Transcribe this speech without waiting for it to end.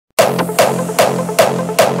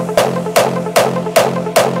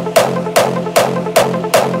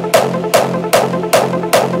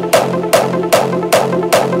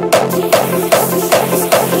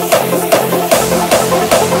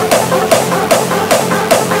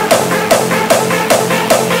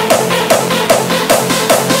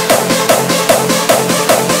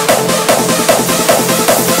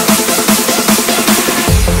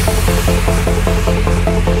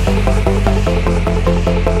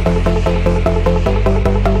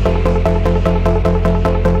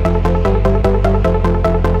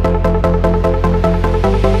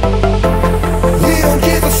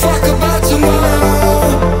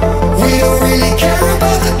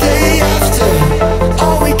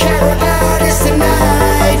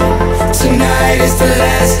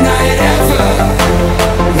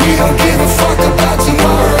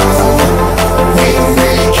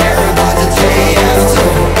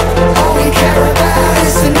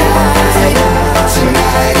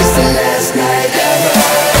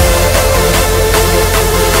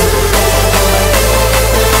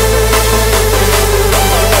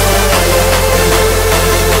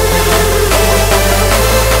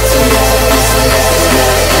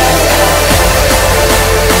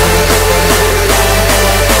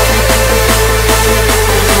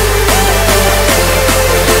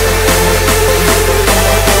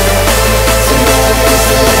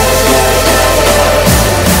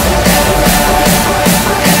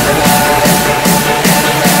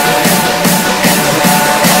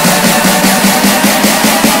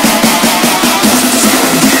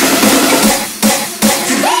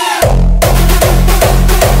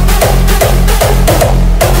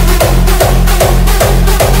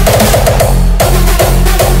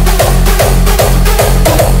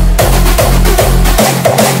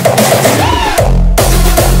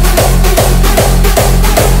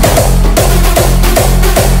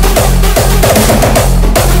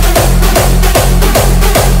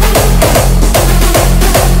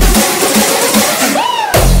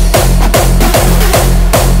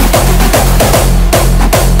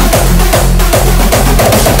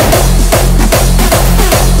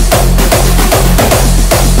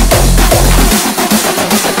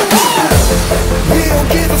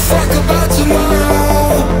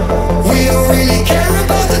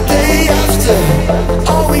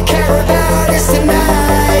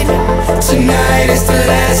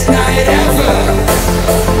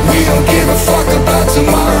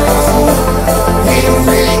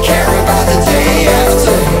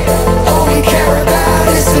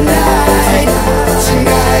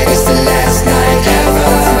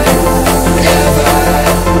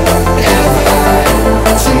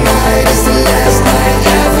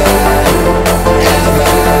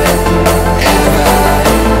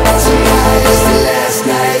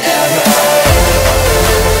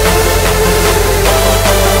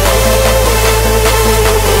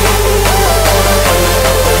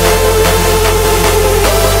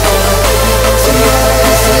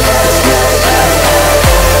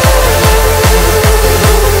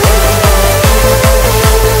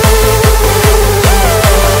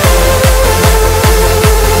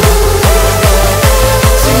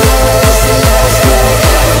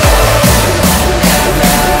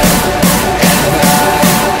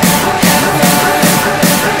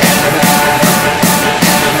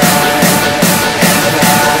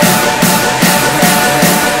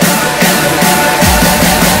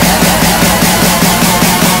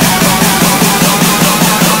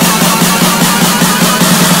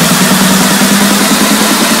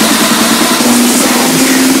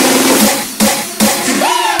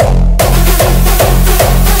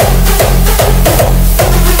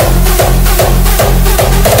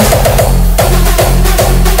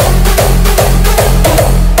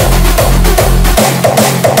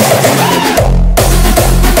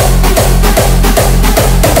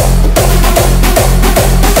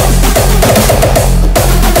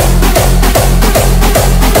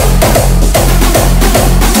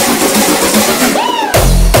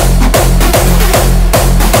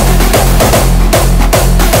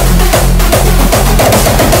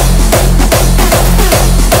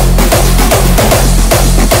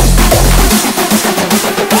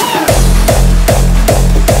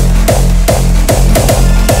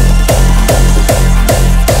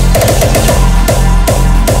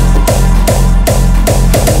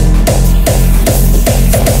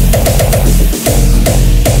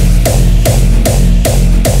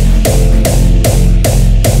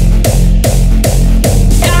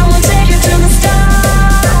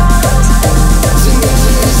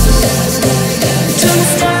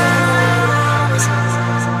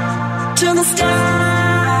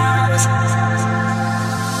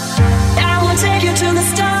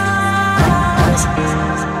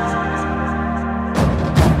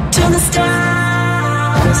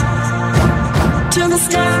the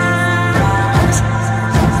stars.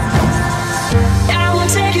 I will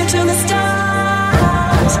take you to the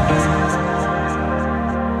stars.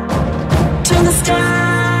 To the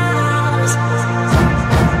stars.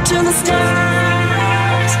 To the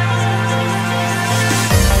stars.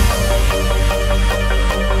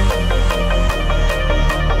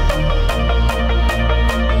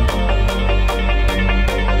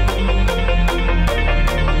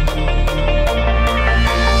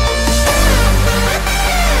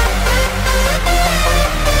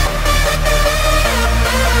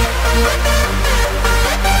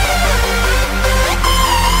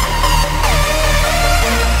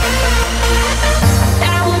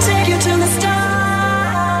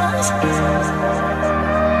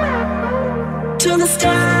 To the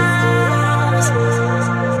stars,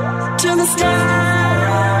 to the stars.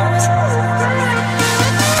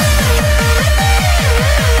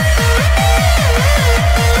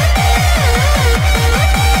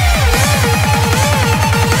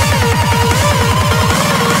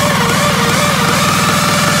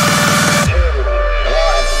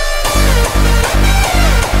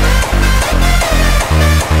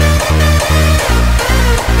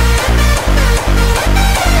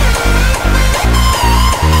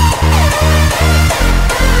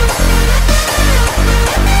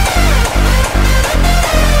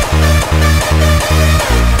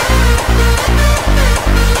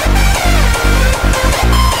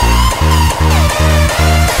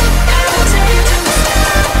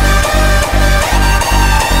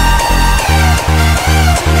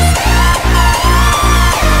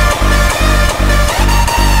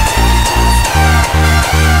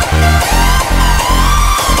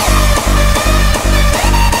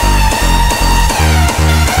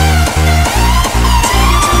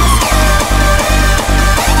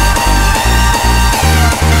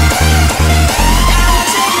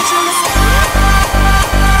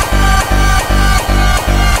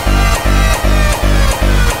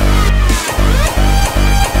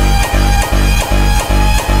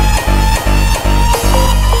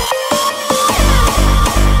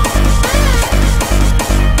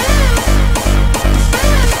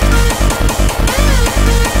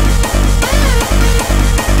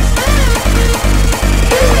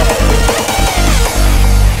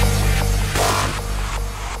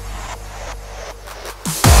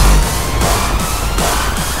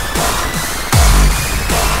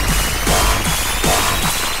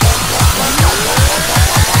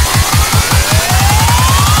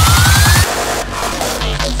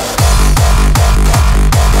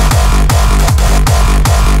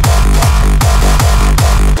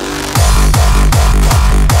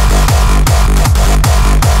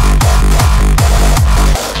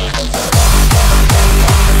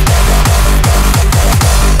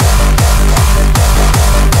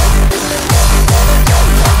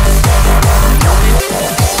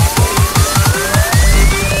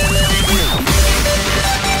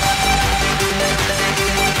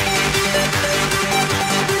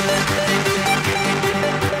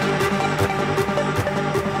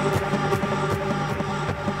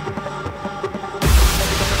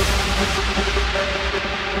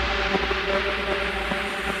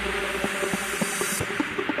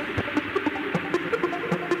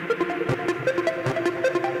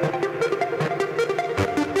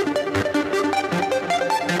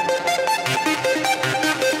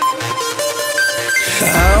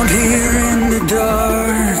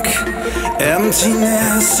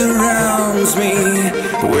 Emptiness surrounds me,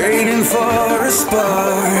 waiting for a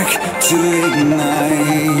spark to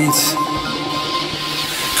ignite.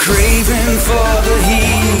 Craving for the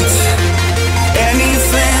heat,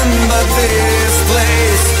 anything but this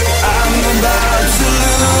place. I'm about to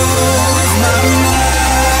lose my mind.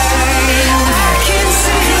 I can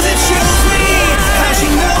see 'cause it shows me how she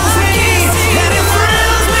knows me, and it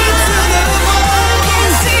thrills me to the bone.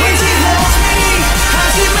 When she holds me, how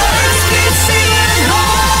she makes me see it all.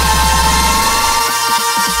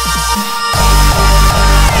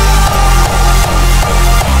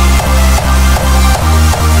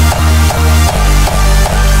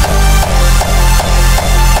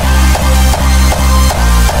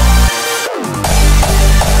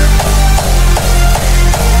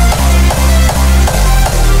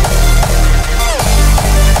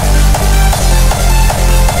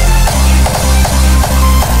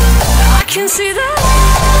 Can see that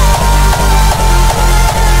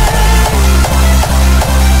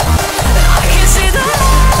I can see that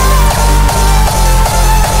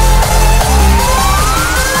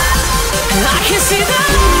I can see that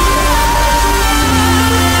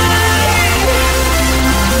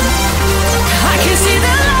I can see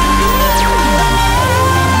that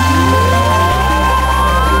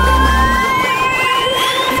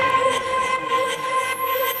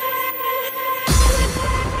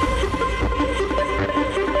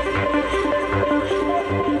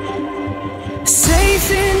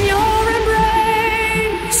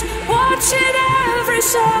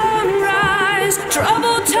sunrise.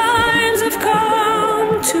 Troubled times have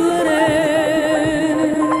come to an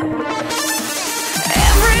end.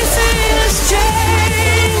 Everything has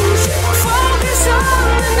changed. Focus on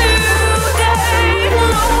the new day.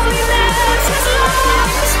 Loneliness has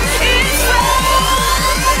lost its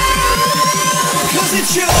way. 'Cause it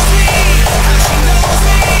shows me how she knows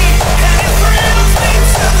me, and it thrills me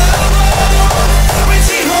to the bone. When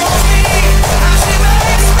she holds me, how she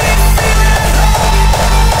makes me feel at home.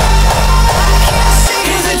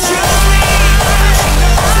 'Cause it shows me how she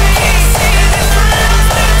knows me, and it thrills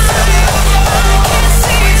me to the bone.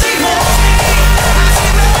 When she holds me, how she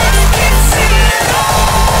makes me feel at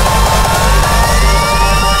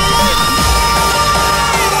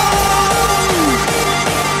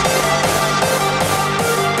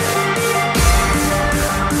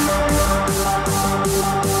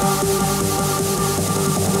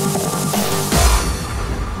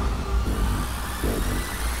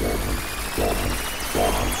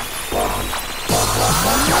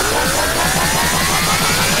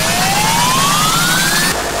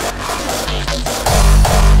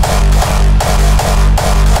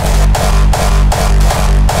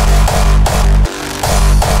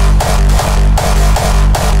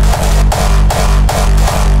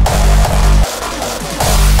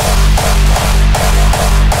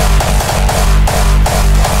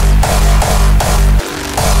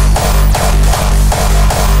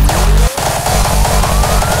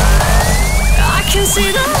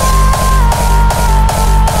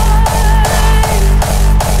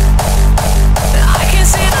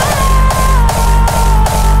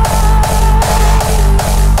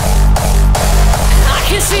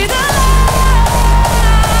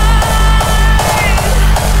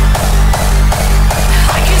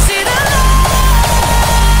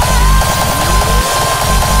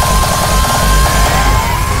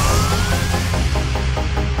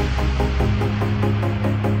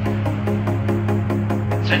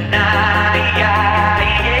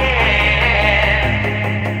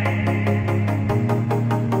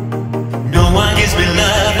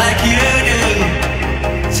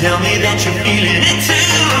Tell me that you're feeling it too,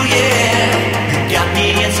 yeah. You got me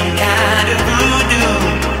in some kind of voodoo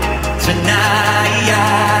tonight, yeah.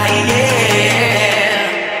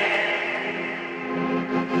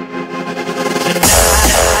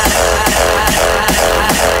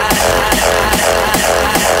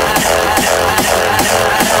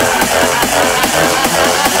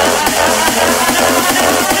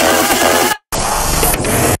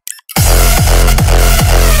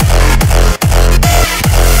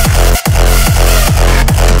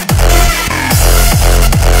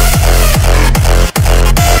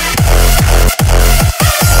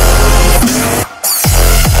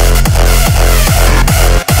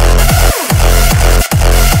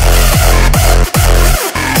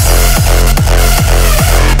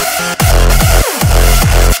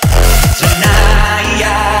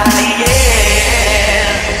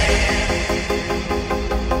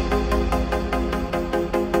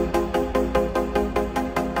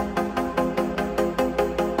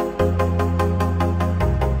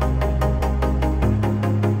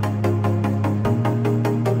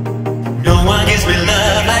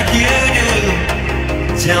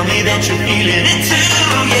 Tell me that you're feeling it too,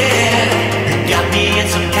 yeah. You got me in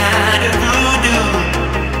some kind of voodoo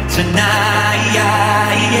tonight,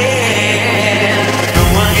 yeah. No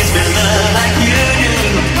one gives me love like you do.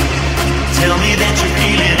 Tell me that you're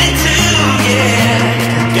feeling it too,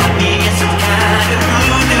 yeah. You got me in some kind of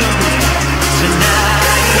voodoo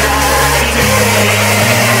tonight, yeah.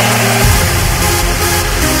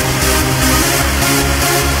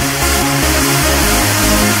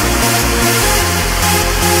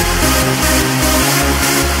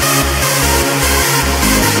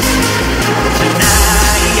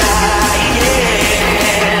 Tonight, yeah.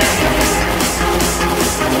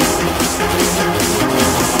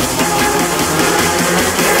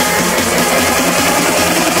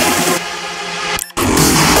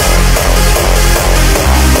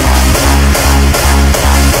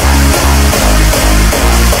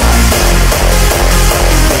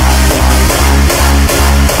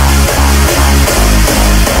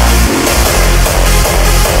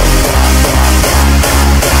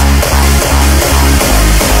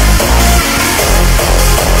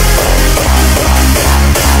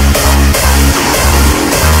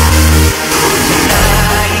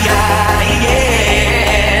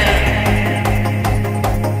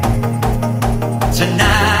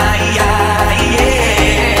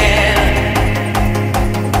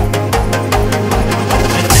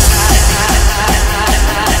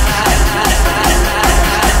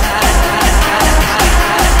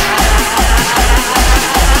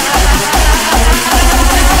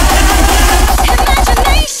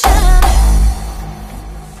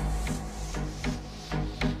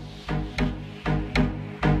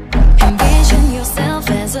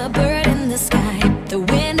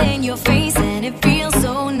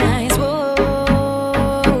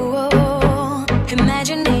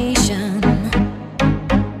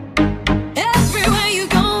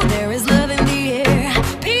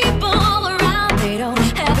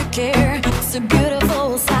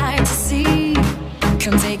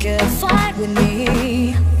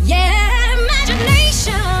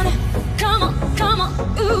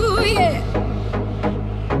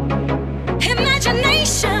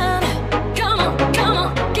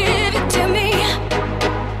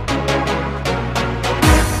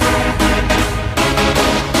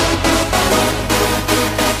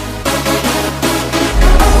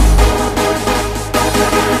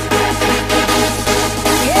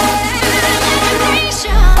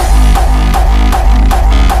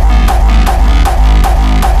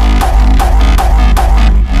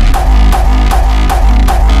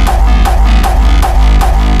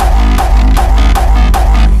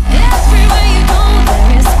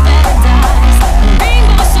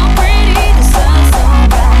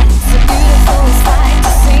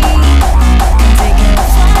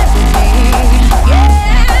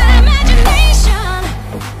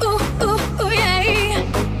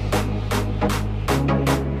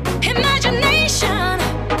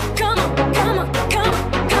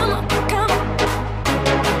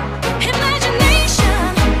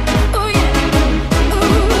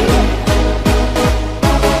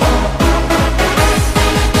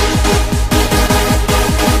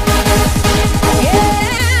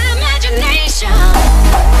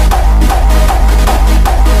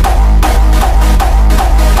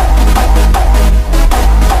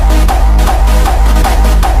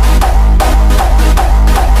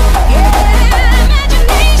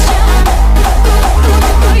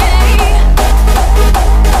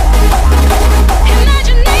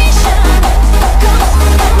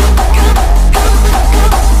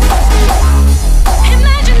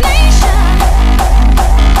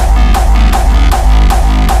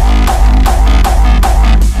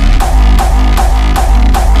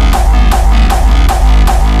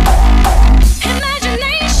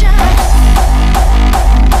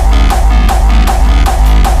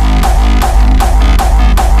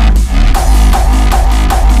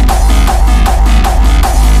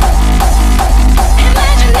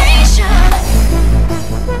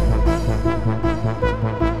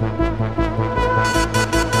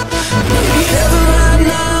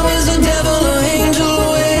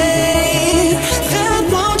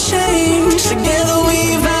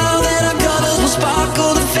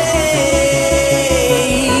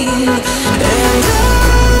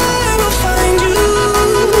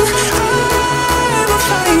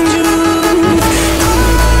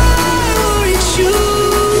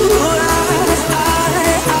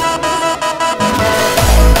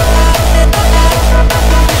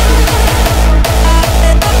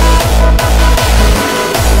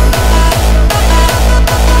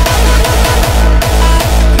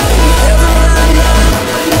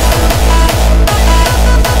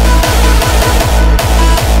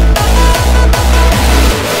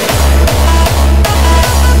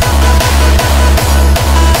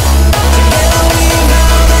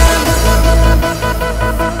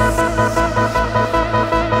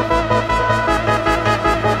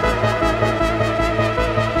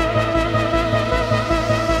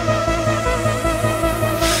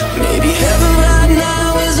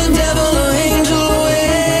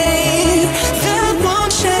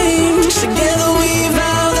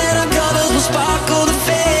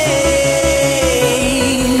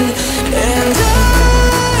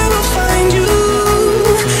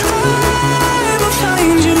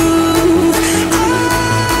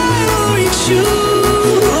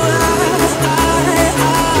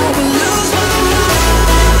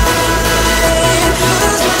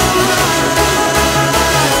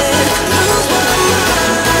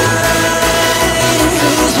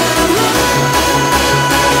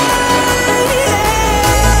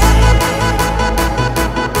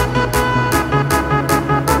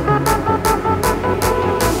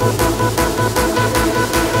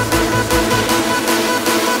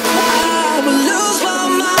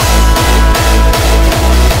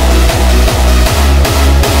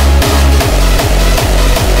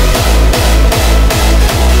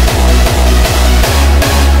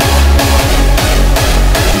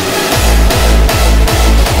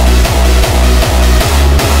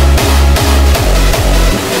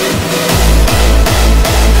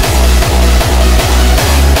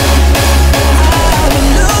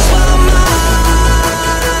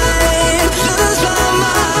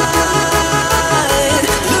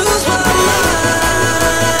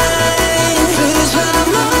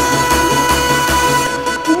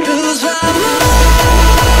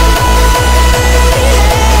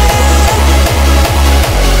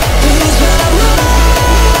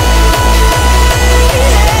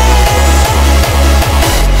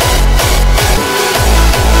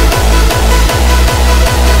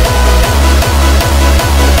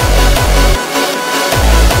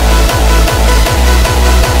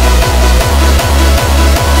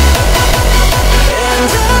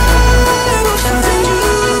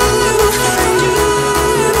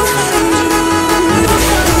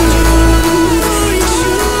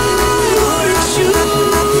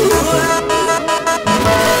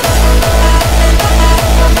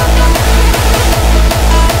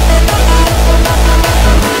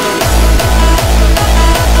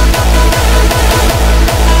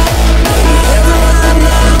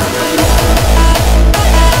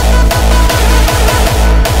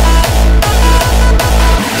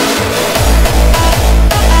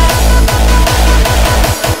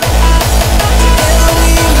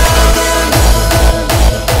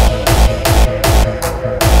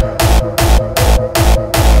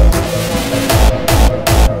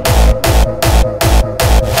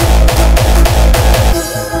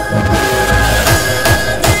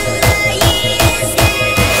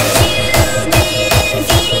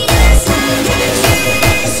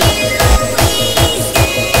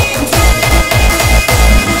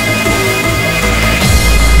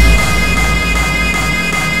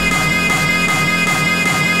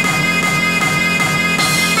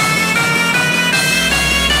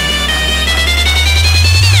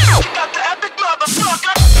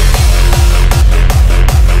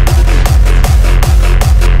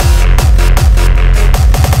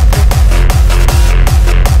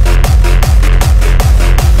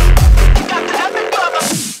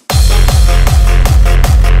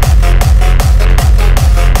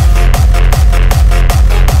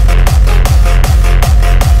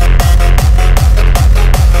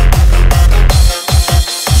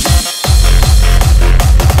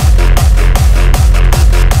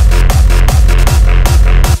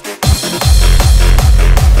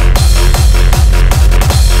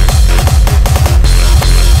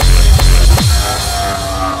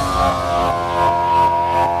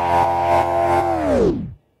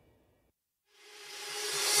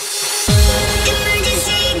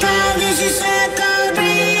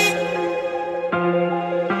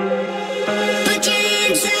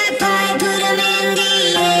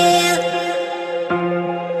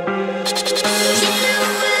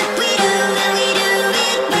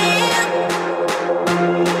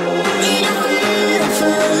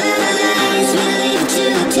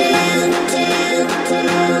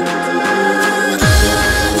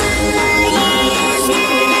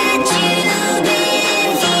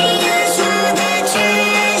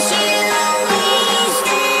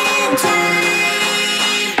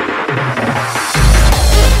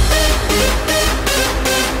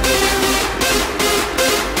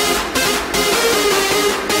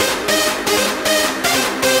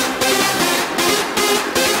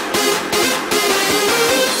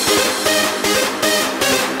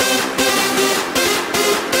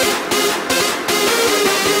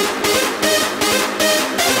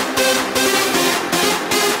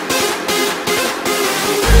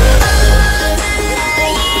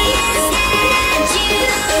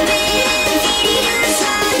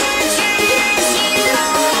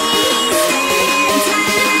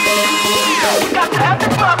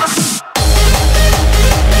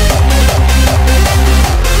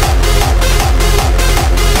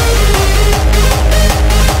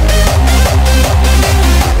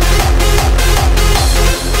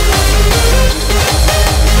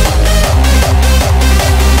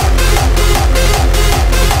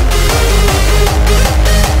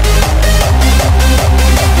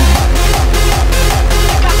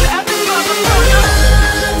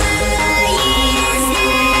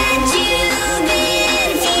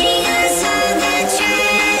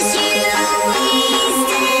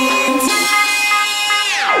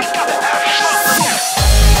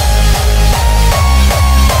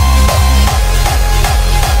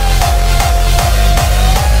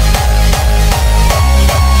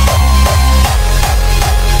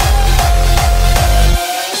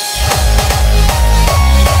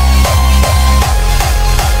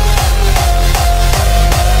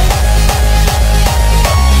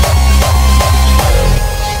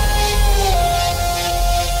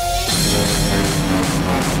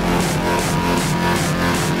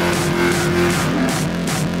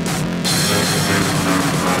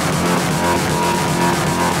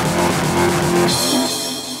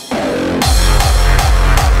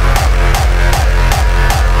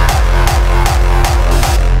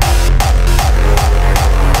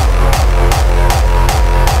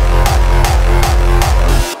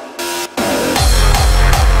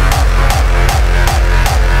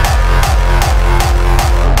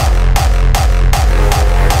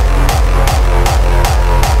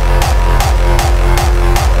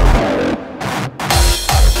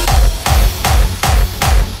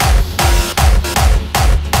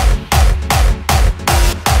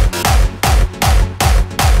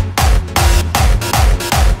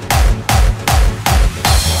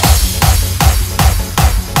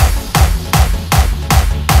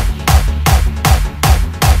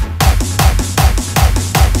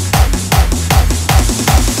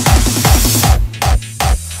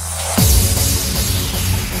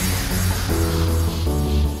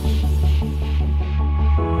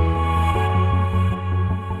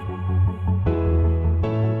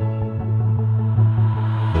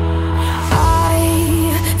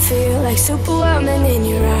 like superwoman in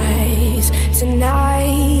your eyes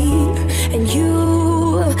tonight. And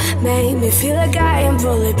you make me feel like I am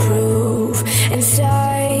bulletproof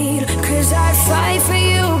inside. Cause I fight for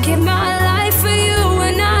you, give my life for you,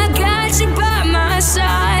 and I got you by my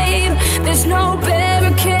side. There's no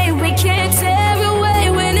barricade we can't tear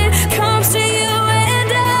away when it comes to you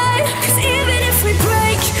and I. Cause even if we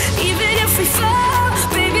break, even if we fall,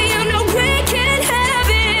 baby, you know we can have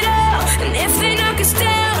it all. And if they knock us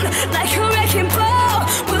down like a wrecking ball,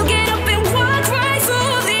 we'll get up and walk right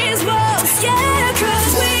through these walls. Yeah,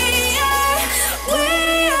 cause we are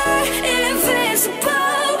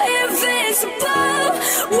invincible, invincible.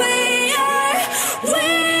 We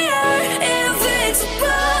are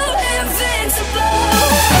invincible, invincible.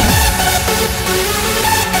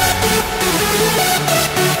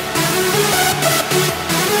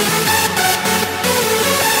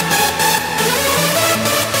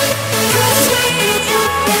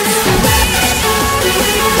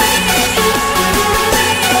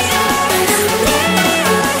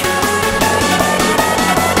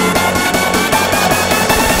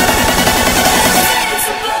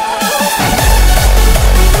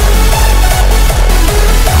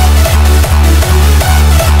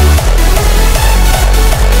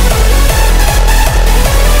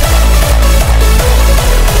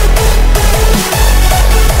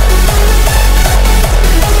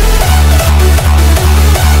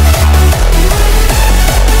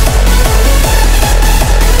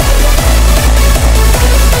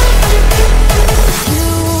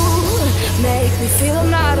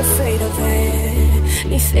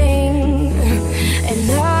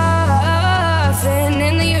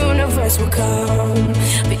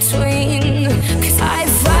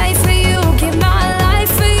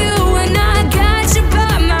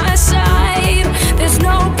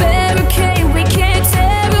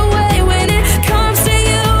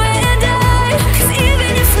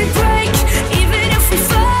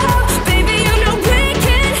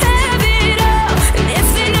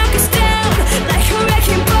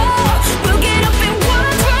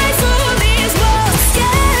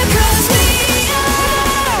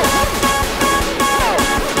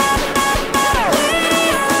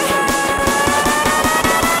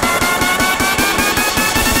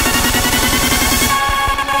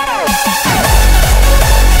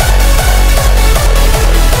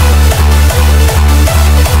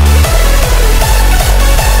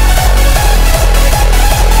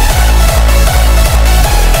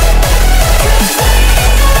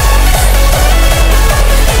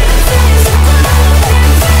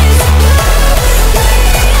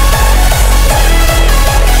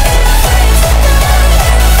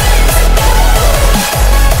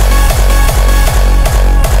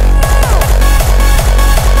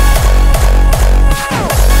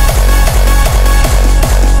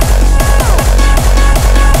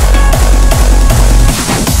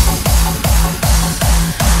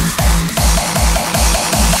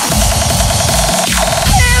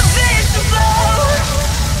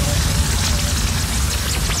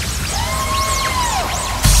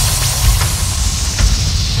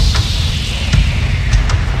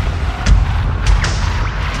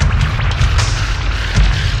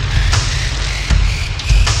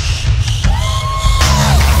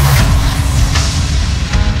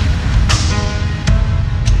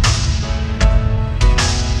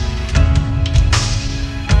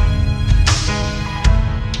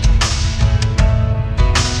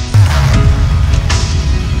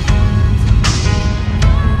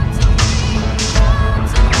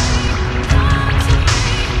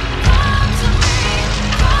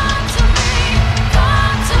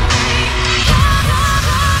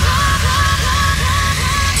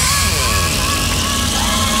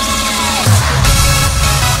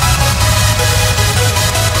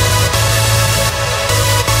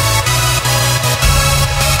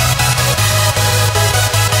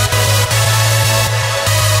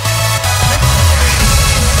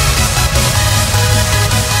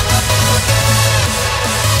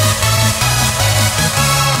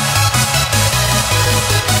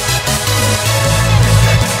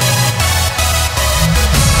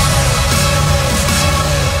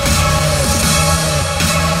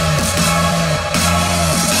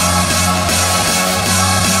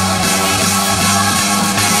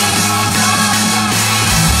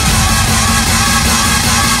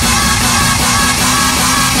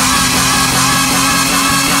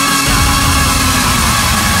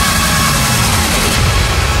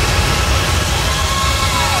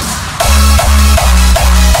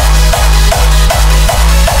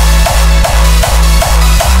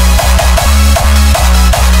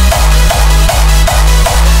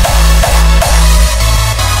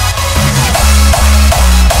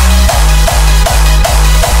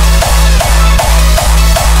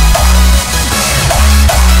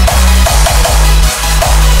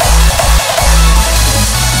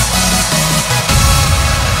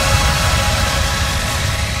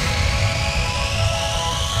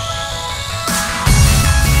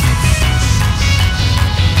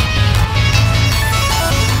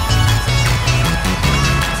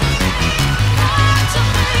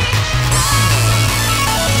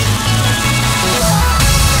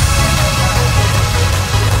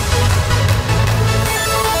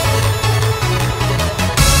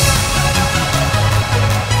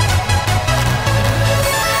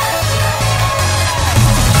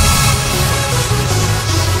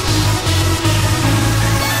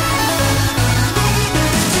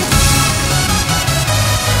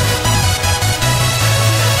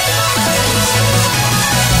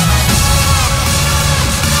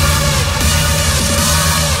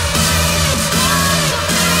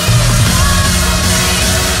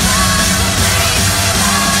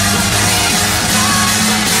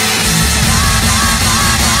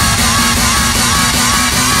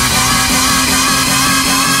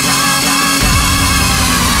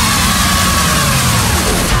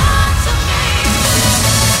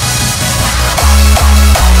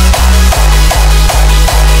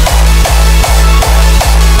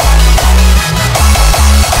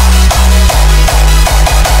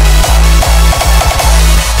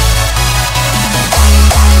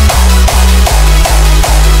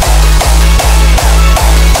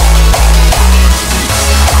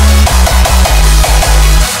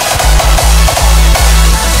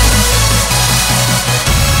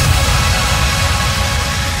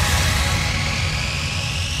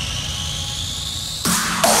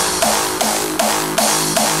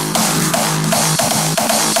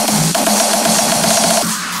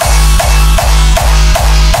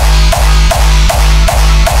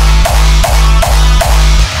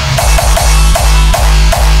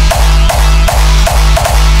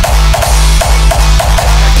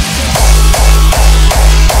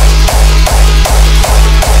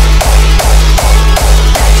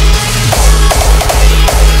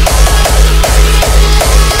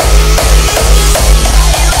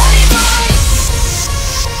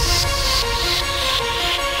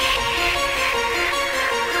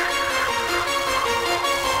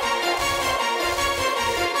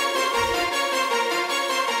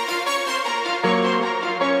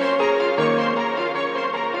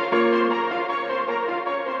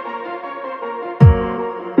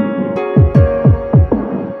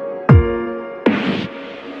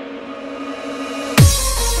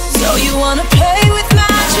 wanna play with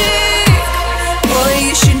magic? Boy,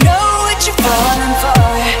 you should know what you're falling for.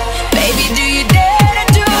 Baby, do you dare to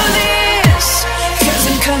do this? 'Cause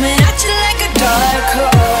I'm coming at you like a dark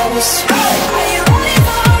horse. Are you ready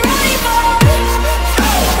for a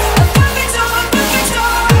perfect storm, a perfect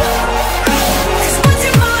storm? 'Cause once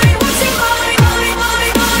you're mine,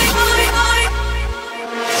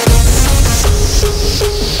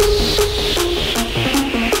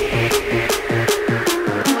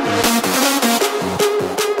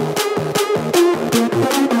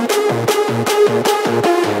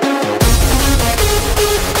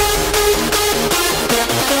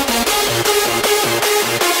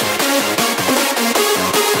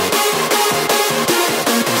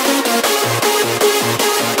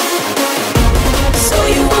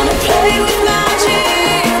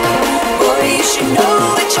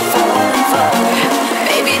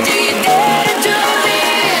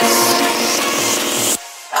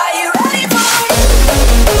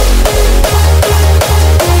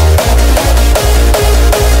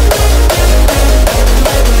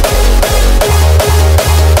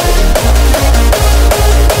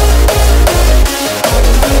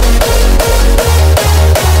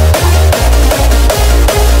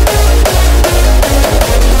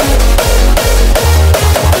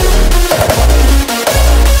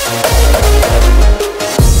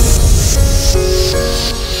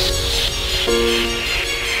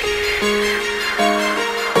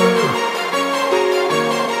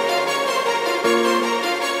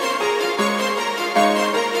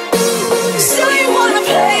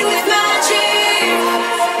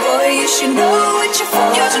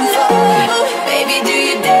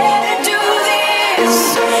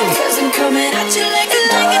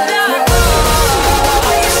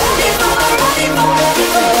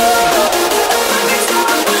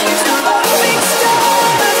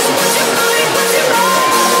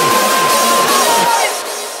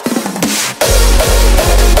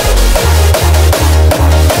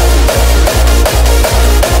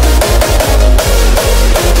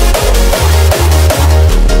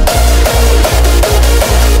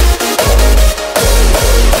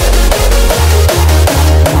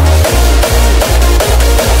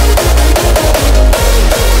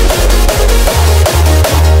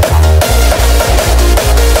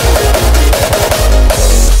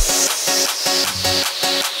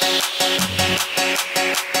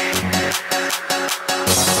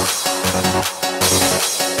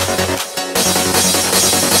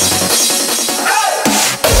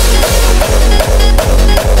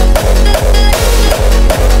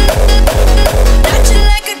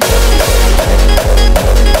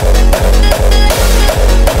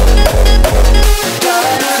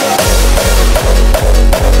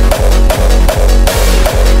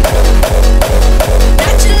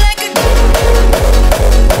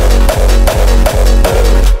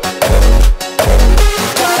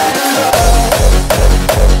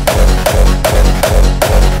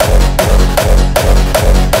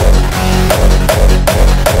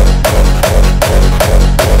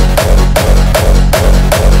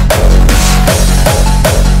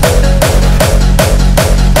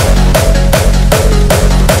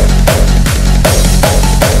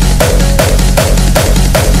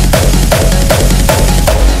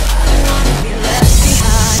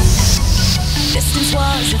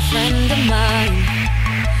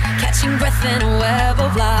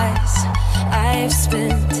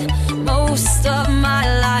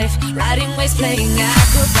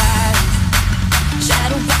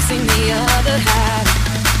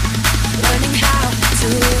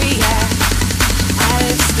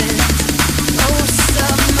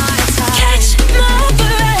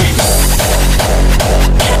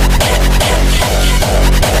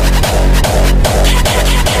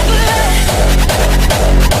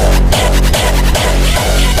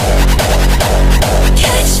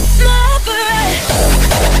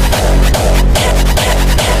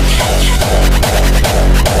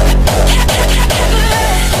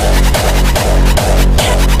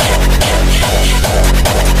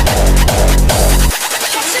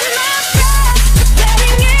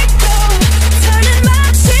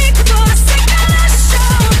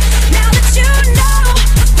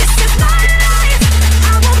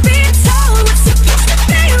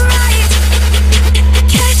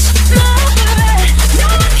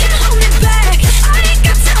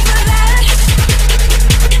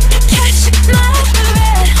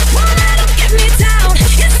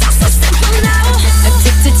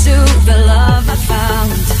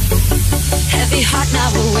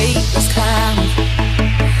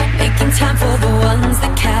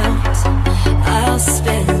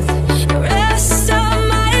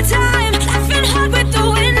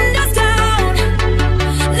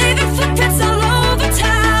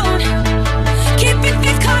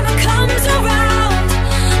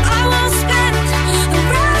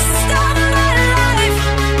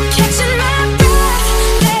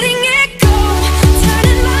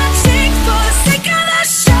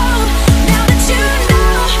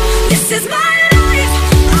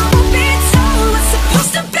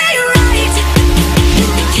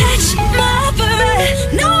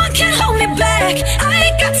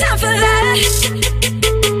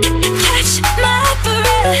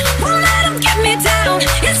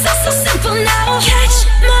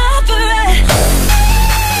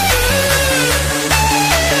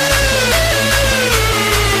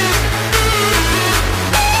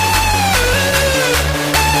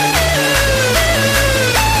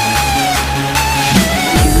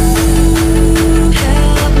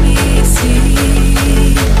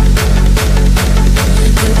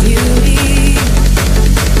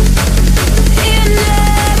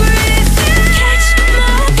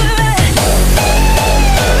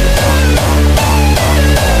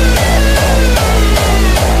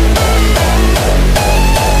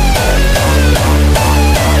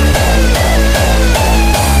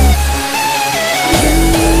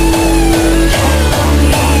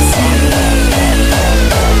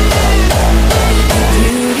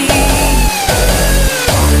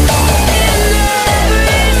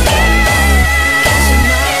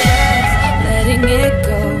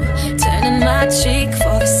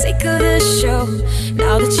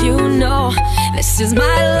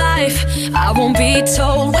 life. I won't be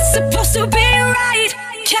told what's supposed to be right.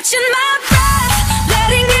 Catching my breath,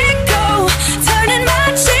 letting it go, turning my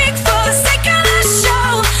cheek for the sake of the show.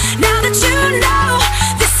 Now that you know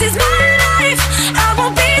this is my life, I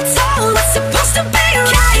won't be told what's supposed to be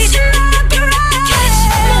right. Catch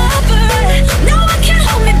my breath, no one can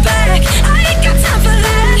hold me back. I ain't got time for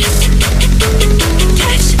that.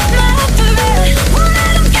 Catch my breath, won't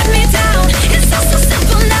let them get me down. It's all so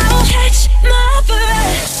simple now. Catch my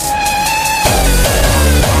breath.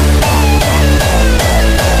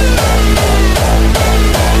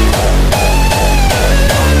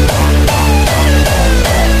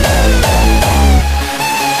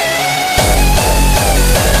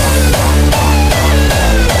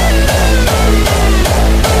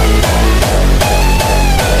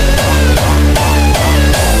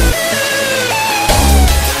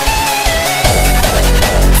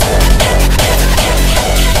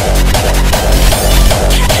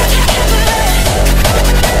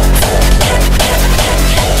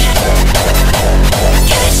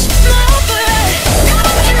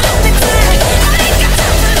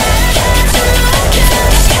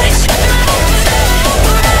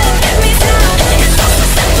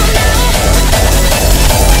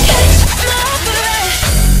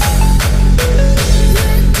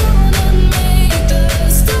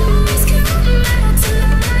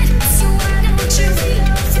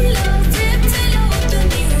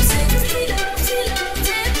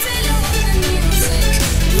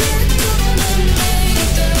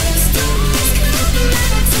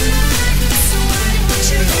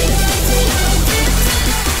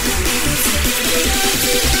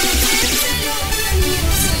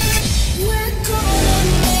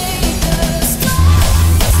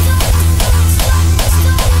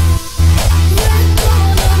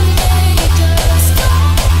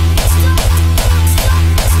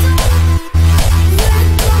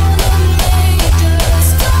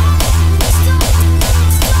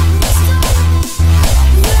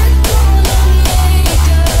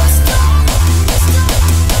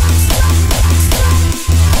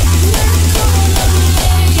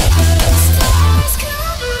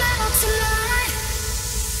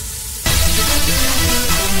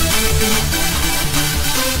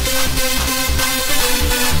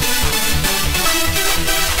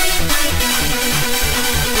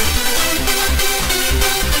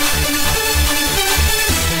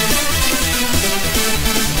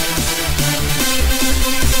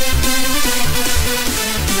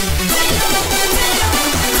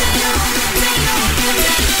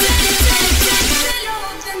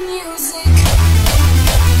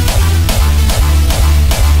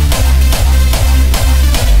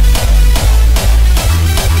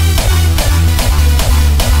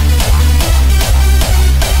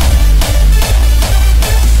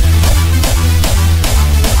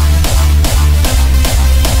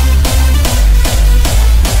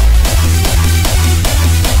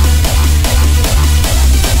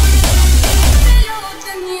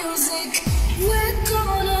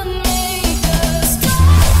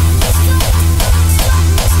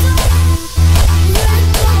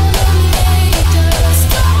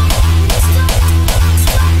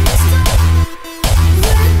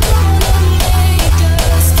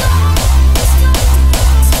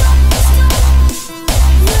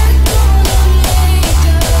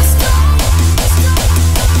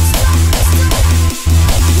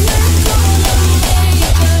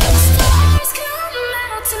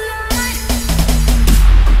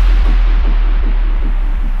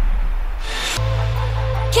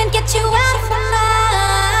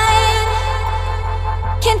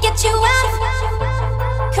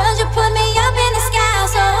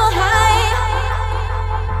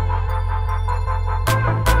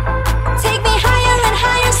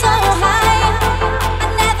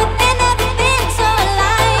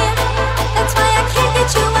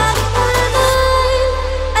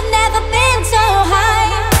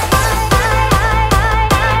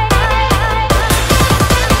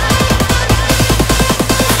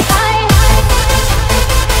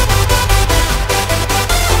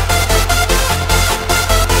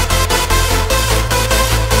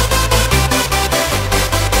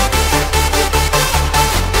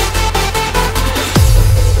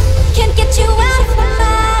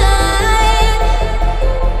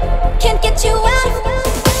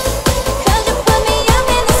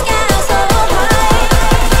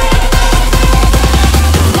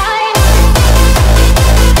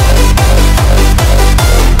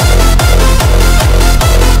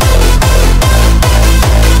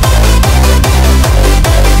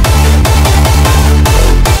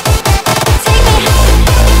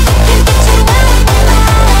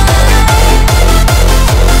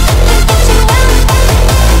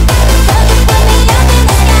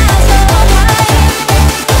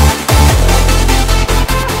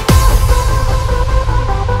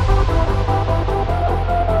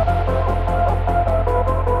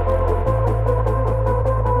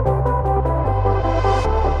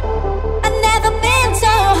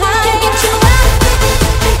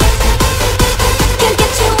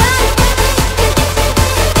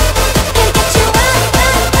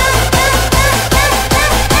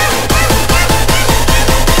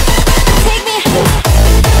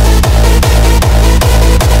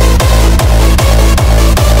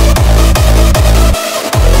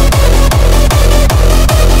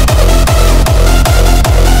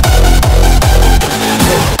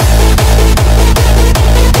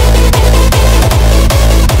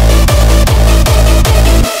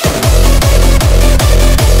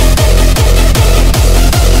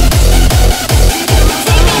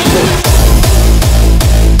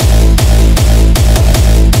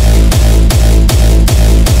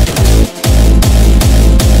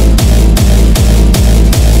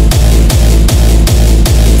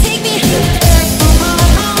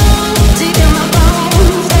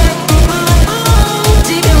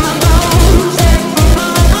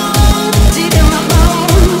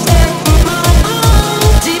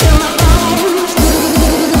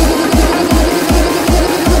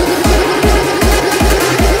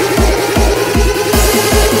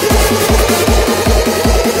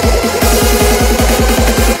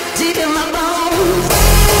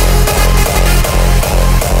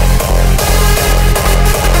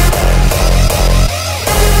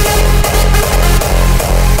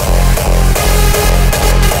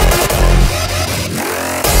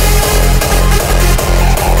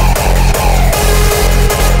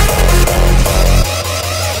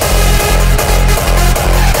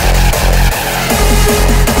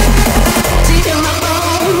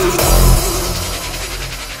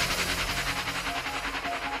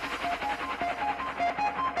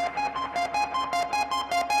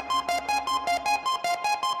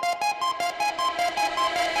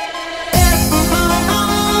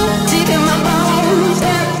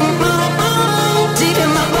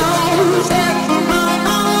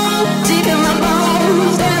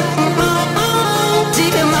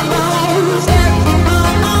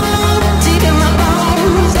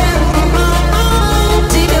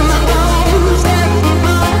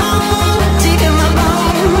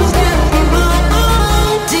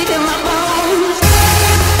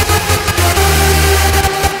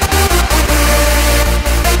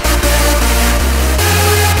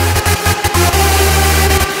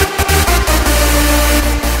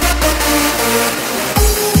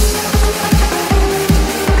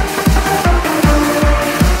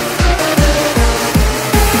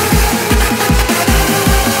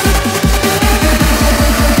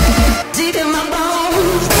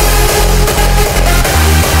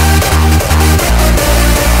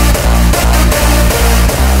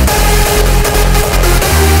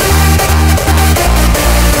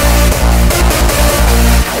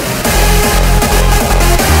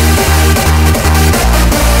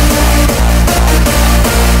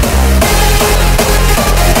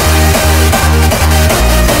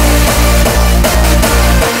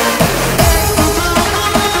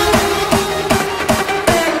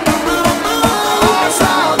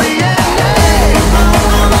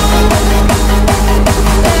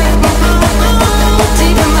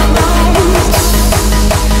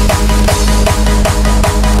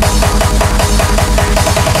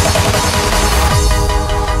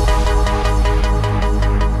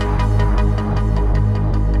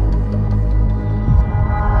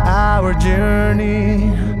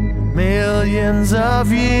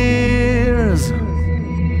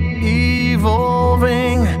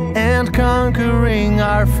 and conquering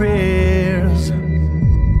our fears.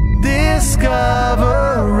 Discovering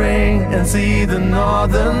and see the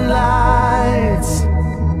northern lights.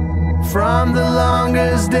 From the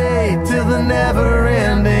longest day till the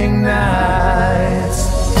never-ending nights.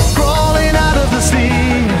 Crawling out of the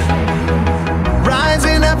sea,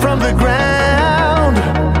 rising up from the ground.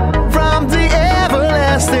 From the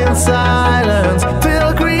everlasting silence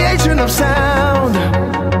till creation of sound.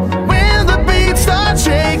 When the beats start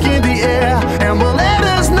shaking the air and will let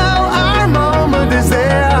us know our moment is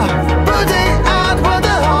there. Putting out what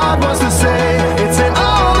the heart wants to say. It's in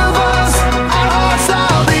all of us, our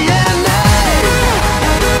hardstyle DNA.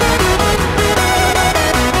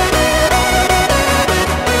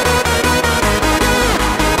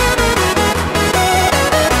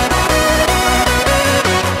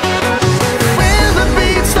 When the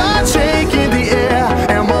beats start shaking the air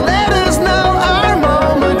and will let us know our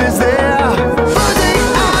moment is there. Putting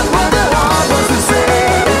out what the heart wants to say.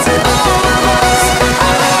 It's in all of us,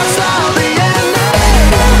 our hardstyle DNA.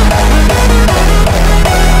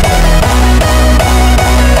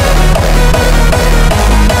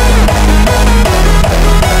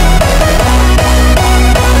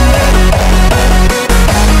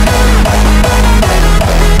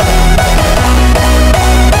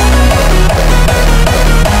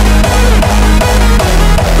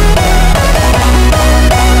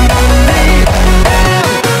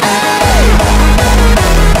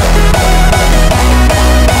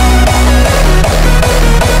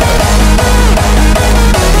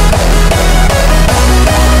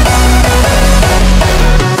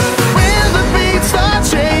 When the beats start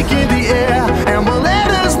shaking the air and will let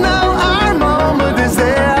us know our moment is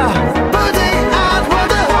there. Putting out what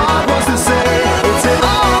the heart wants to say. It's in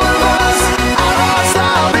all of us, our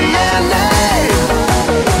hardstyle DNA.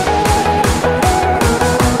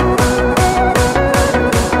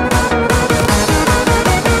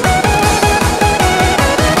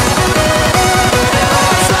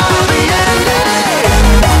 Hardstyle DNA.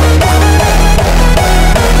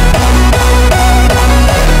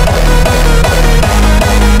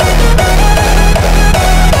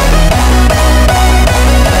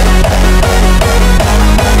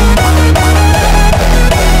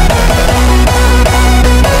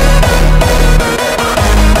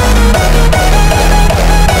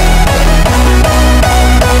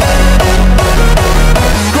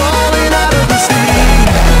 Crawling out of the sea,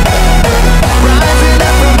 rising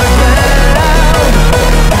up from the ground.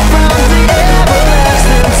 From the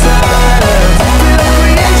everlasting silence till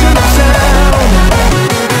creation of sound.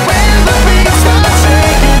 When the beats start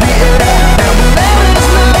shaking the air and will let us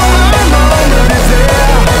know our moment is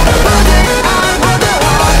there. Putting out what the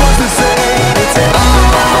heart wants to say. It's in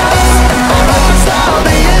all of us, our hardstyle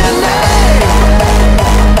DNA.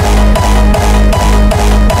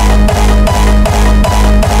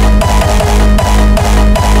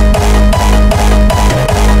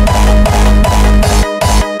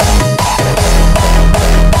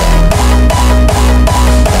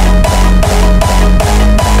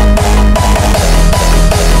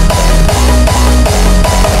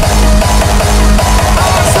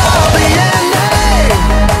 Hardstyle DNA.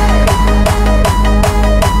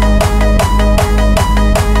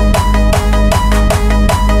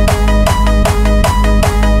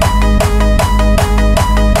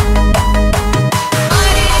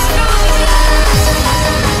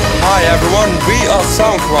 Hi everyone, we are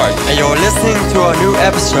Soundquart, and you're listening to a new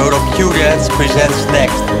episode of Q-Dance Presents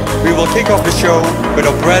Next. We will kick off the show with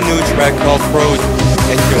a brand new track called Groot.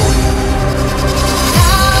 Enjoy.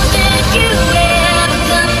 How did you ever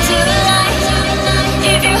come to life?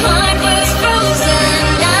 If your heart was frozen,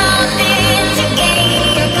 nothing to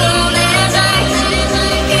gain, you're cold as ice.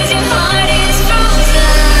 'Cause your heart is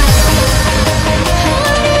frozen.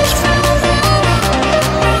 Heart is frozen.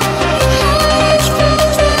 Heart is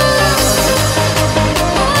frozen.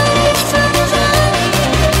 Heart is frozen.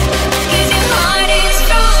 'Cause your heart is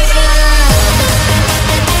frozen.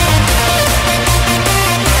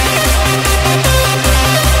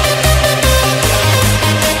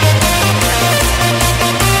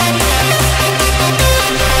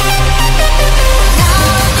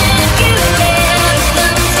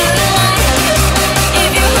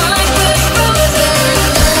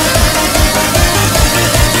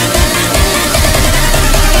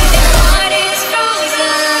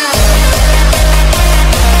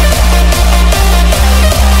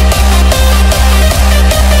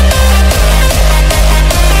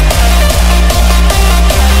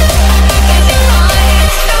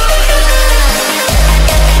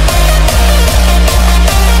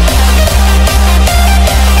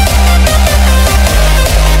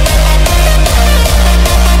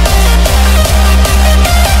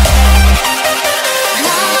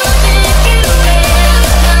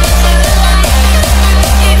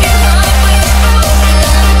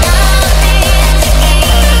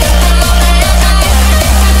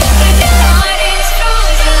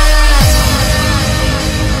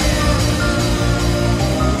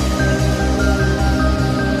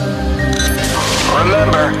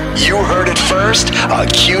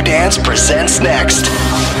 next.